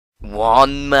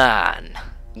One man,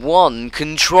 one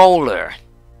controller,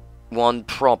 one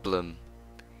problem.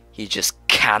 He just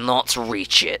cannot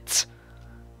reach it.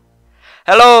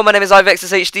 Hello, my name is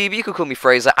Hypixel HD, but you can call me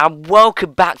Fraser, and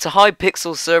welcome back to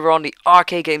Hypixel server on the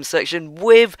arcade game section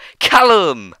with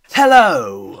Callum.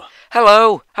 Hello.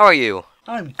 Hello, how are you?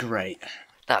 I'm great.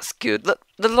 That's good. Look,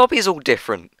 the lobby is all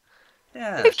different.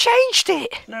 Yeah. They've changed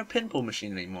it. No pinball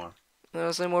machine anymore.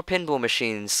 There's no more pinball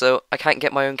machines, so I can't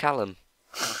get my own Callum.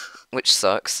 Which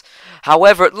sucks.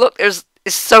 However, look, it's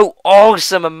so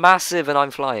awesome and massive, and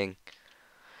I'm flying.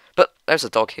 But there's a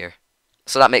dog here,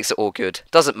 so that makes it all good.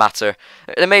 Doesn't matter.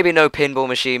 There may be no pinball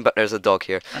machine, but there's a dog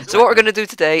here. So what we're going to do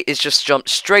today is just jump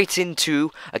straight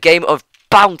into a game of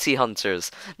Bounty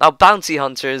Hunters. Now, Bounty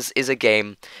Hunters is a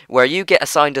game where you get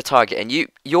assigned a target, and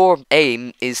your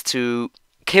aim is to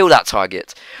kill that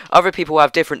target. Other people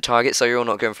have different targets, so you're all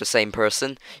not going for the same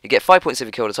person. You get 5 points if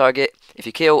you kill the target. If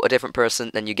you kill a different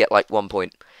person, then you get like 1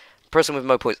 point. Person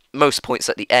with most points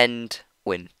at the end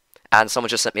win. And someone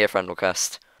just sent me a friend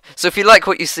request. So if you like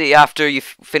what you see after you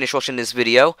finish watching this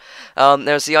video,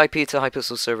 there's the IP to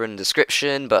Hypixel server in the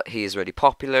description, but he is really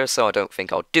popular, so I don't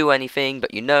think I'll do anything,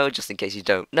 but you know, just in case you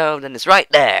don't know, then it's right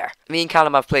there. Me and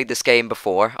Callum have played this game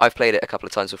before. I've played it a couple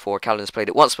of times before. Callum's played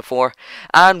it once before.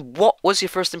 And what was your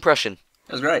first impression?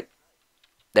 It was great.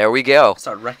 There we go. I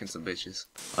started wrecking some bitches.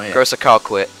 Oh yeah. Cursor Carl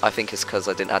quit. I think it's because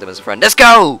I didn't add him as a friend. Let's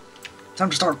go!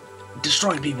 Time to start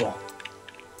destroying people.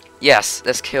 Yes,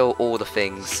 let's kill all the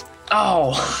things.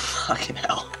 Oh, fucking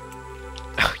hell.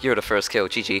 You're the first kill,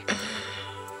 GG.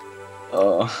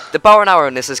 Oh. The bow and arrow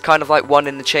in this is kind of like one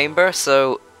in the chamber,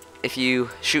 so if you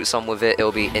shoot some with it,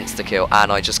 it'll be insta-kill, and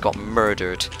I just got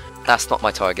murdered. That's not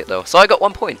my target, though. So I got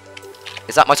 1 point.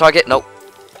 Is that my target? Nope.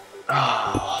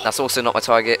 Oh. That's also not my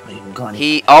target.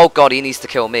 He... Oh god, he needs to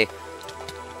kill me.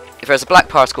 If there's a black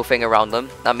particle thing around them,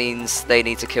 that means they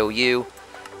need to kill you.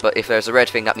 But if there's a red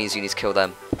thing, that means you need to kill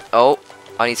them. Oh,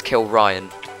 I need to kill Ryan.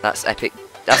 That's epic.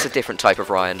 That's a different type of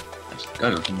Ryan.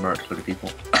 I just murdered a lot of people.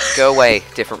 Go away,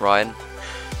 different Ryan.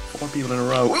 4 people in a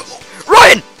row.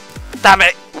 Ryan! Damn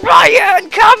it! Ryan,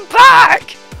 come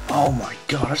back! Oh my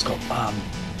god, I just got,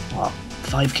 what,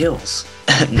 5 kills?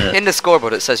 In the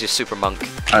scoreboard it says you're super monk.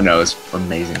 I know, it's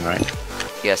amazing, right?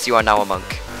 Yes, you are now a monk.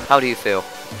 How do you feel?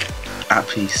 At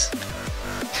peace.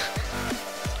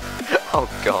 Oh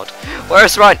god.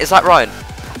 Where's Ryan? Is that Ryan?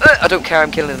 I don't care, I'm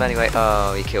killing him anyway.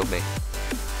 Oh, he killed me.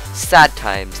 Sad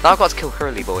times. Now I've got to kill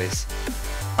Hurley boys.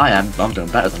 I'm doing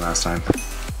better than last time.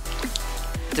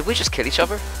 Did we just kill each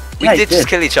other? Yeah, We did just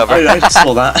kill each other. I just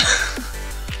saw that.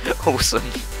 Awesome.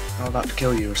 I'm about to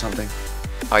kill you or something.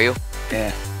 Are you?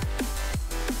 Yeah.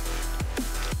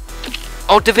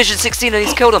 Oh, Division 16 and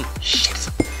he's killed him. Shit.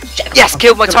 Yes,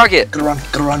 killed my target. Gotta run,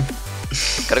 gotta run.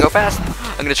 Gotta go fast.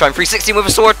 I'm gonna try and 316 with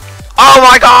a sword. Oh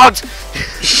my god!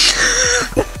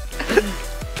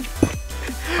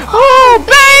 Oh,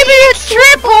 baby, it's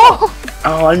triple!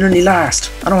 Oh, I'm nearly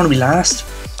last. I don't want to be last.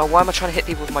 Oh, why am I trying to hit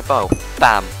people with my bow?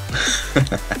 Bam.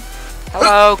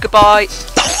 Hello, goodbye.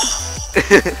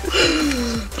 Did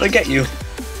I get you?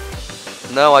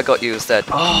 No, I got you instead.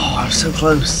 Oh, I was so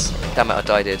close. Damn it, I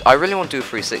died. I really want to do a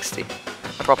 360.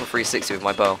 A proper 360 with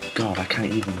my bow. God, I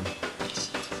can't even.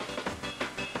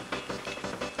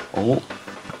 Oh.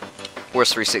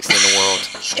 Worst 360 in the world.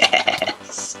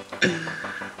 Yes.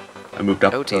 I moved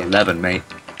up to 11, mate.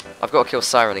 I've got to kill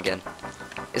Siren again.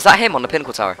 Is that him on the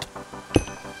pinnacle tower?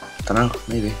 Dunno,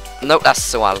 maybe. Nope, that's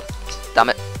Sual. Damn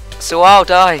it. Sual,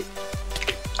 die!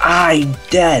 I'm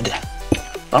dead.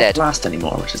 Not Dead. blast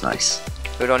anymore, which is nice.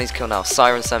 Who do I need to kill now?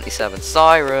 Siren 77.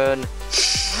 Siren!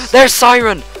 There's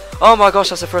Siren! Oh my gosh,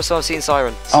 that's the first time I've seen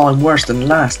Siren. Oh, I'm worse than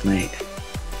last, mate.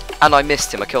 And I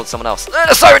missed him, I killed someone else.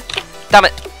 Siren! Damn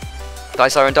it! Die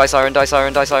Siren, die Siren, die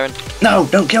Siren, die Siren. No,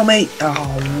 don't kill me!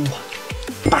 Oh,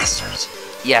 bastards.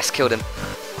 Yes, killed him.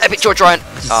 Epic George Ryan!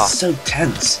 This Ah, is so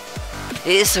tense.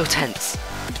 it is so tense.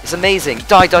 It's amazing.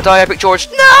 Die, die, die, Epic George.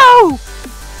 No!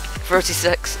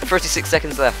 36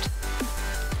 seconds left.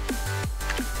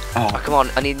 Oh, Oh, come on,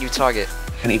 I need a new target.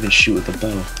 I can't even shoot with the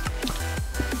bow.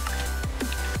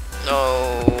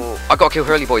 No, I gotta kill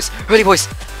Hurley boys. Hurley boys!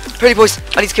 Hurley boys!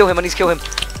 I need to kill him, I need to kill him.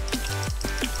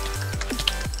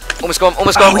 Almost got him,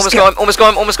 almost got him, almost got him, almost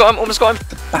got him, almost got him, almost got him.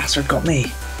 The bastard got me.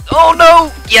 Oh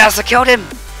no! Yes, I killed him!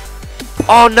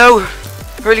 Oh no!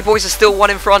 Hurley boys are still one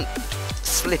in front.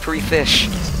 Slippery fish.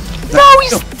 No,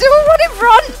 he's still one in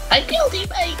front! I killed you,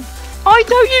 mate. I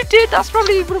know you did, that's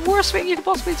probably the worst thing you could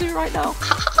possibly do right now.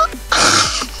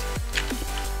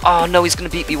 Oh no, he's gonna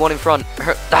beat me one in front.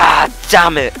 Ah,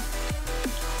 damn it!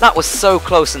 That was so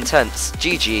close and tense.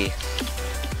 GG.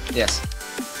 Yes.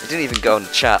 It didn't even go in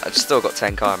the chat, I've still got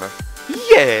 10 karma.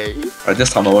 Yay! Alright, this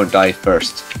time I won't die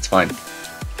first. It's fine.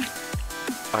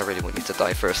 I really want you to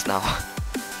die first now.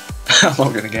 I'm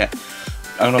not gonna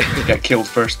get killed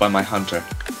first by my hunter.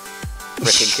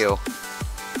 Frickin' kill.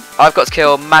 I've got to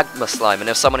kill Magma Slime, and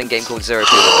there's someone in game called Zero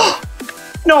Two.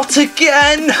 Not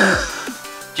again!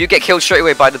 Do you get killed straight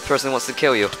away by the person who wants to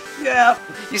kill you? Yeah.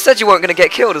 You said you weren't going to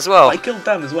get killed as well. I killed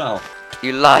them as well.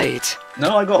 You lied.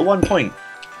 No, I got 1 point.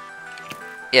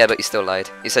 Yeah, but you still lied.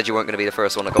 You said you weren't going to be the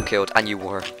first one that got killed, and you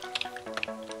were.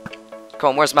 Come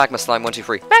on, where's Magma Slime 1, 2,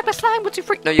 3? Magma Slime 1, 2,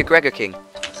 3. No, you're Gregor King.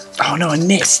 Oh no, I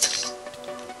missed.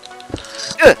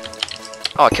 Ugh.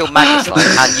 Oh, I killed Magma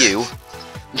Slime and you.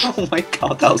 Oh my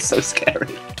god, that was so scary.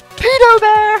 Pedo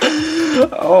Bear!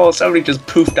 Oh, somebody just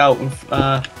poofed out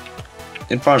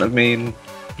in front of me, and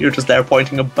you're just there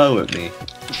pointing a bow at me.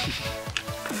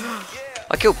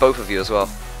 I killed both of you as well.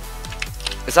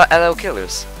 Is that LL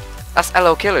Killers? That's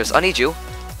LL Killers. I need you.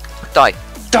 Die.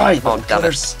 Die! Oh, damn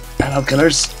killers. Hello,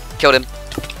 killers. Killed him.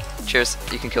 Cheers.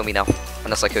 You can kill me now.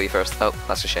 Unless I kill you first. Oh,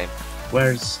 that's a shame.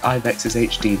 Where's Ivex's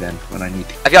HD then, when I need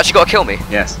to? Have you actually got to kill me?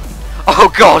 Yes.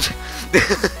 Oh god!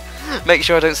 Make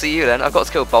sure I don't see you then. I've got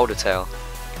to kill Boulder Tail.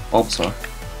 Bulbasaur.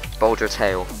 Boulder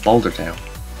Tail. Boulder Tail.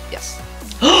 Yes.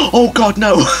 Oh god,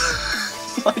 no!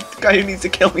 The guy who needs to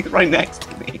kill me is right next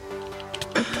to me.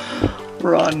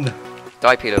 Run.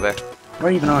 Die, Pedo Bear.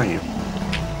 Where even are you?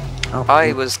 Oh,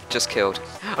 I was just killed.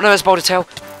 Oh no, it's Boulder Tail!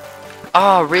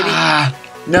 Oh, really? Ah,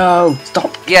 no!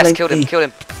 Stop! Yes, killing killed him, me. killed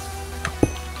him.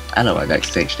 Hello,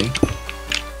 Ivex's HD.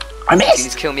 I You need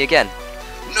missed! to kill me again.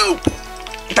 No!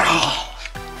 Oh,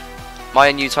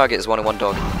 My new target is 101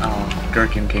 dog. oh,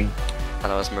 Gherkin King.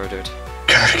 And I was murdered.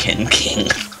 Gherkin King.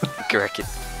 Gherkin.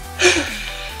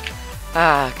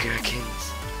 Ah, Gherkins.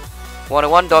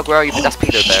 101 dog, where are you? That's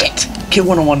Pedo Bear. Shit! Kill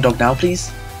 101 dog now,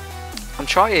 please. I'm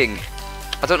trying.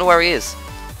 I don't know where he is.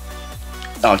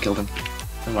 Oh, I killed him.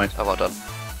 Never mind. Oh, well done.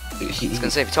 I He, was gonna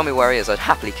say, if you tell me where he is, I'd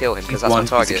happily kill him, because that's my wants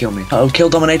to target. kill me. Oh, kill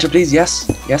Dominator, please. Yes.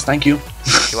 Yes, thank you.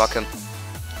 You're welcome.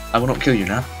 I will not kill you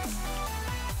now.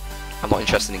 I'm not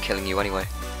interested in killing you anyway.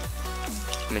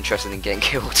 I'm interested in getting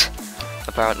killed,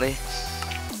 apparently.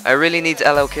 I really need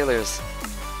LL Killers.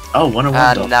 Oh, 101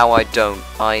 And dog. now I don't.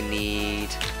 I need...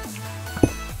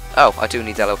 Oh, I do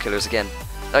need LL Killers again.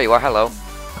 There you are, hello.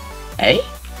 Hey?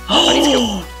 I need to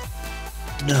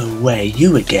kill... No way,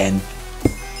 you again.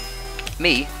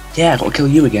 Me? Yeah, I gotta kill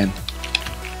you again.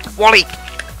 Wally!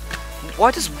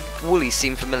 Why does Wooly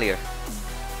seem familiar?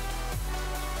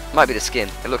 Might be the skin.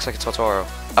 It looks like a Totoro.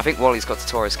 I think Wally's got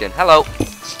Totoro skin. Hello!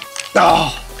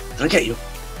 Oh! Did I get you?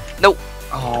 Nope!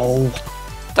 Oh.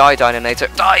 Die,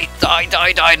 Dinonator. Die! Die,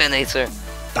 die, Dinonator!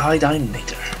 Die,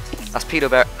 Dinonator. That's Pedo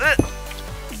Bear.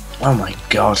 Oh my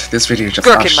god, this video is just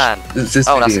Gherkin us. Man. This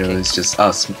Oh, that's video the king. is just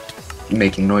us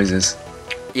making noises.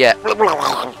 Yeah.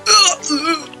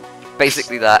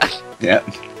 Basically that. Yeah.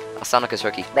 I sound like a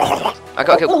turkey. I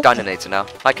gotta kill Dinonator now.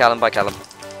 Hi, Callum. Bye, Callum.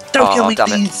 Don't Oh, kill me, damn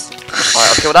it. please. Alright,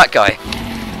 I'll kill that guy.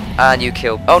 And you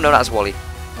kill... Oh, no, that's Wally.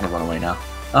 I'm gonna run away now.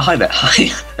 Oh, hi there. Hi.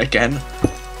 Again.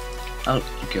 Oh,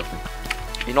 you killed me.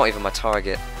 You're not even my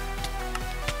target.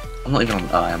 I'm not even on...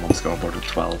 Oh, I am on the scoreboard with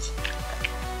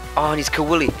 12. Oh, I need to kill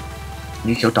Wooly.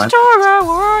 You killed Dino. Tara,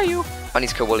 where are you? I need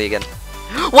to kill Wooly again.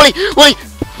 Wooly! Wooly!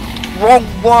 Wrong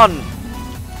one!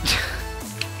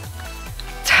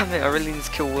 Damn it, I really need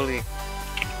to kill Wooly.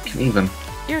 Even.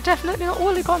 You're definitely not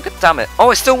Wooly, but I'm good. Damn it.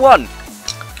 Oh, it's still one!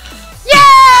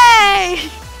 Yay!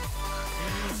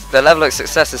 The level of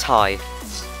success is high.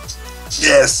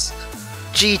 Yes!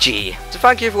 GG. So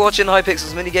thank you for watching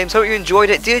Hypixel's minigames. Hope you enjoyed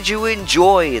it. Did you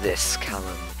enjoy this, Callum?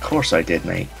 Of course I did,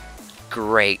 mate.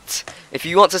 Great. If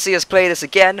you want to see us play this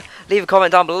again, leave a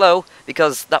comment down below,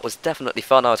 because that was definitely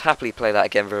fun. I would happily play that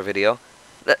again for a video.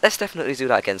 Let's definitely do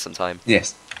that again sometime,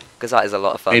 Yes. because that is a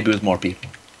lot of fun. Maybe with more people.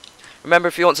 Remember,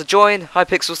 if you want to join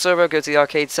Hypixel server, go to the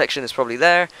arcade section, it's probably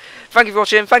there. Thank you for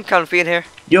watching, thank you for being here,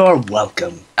 You're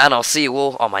welcome. and I'll see you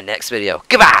all on my next video.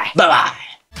 Goodbye! Bye-bye!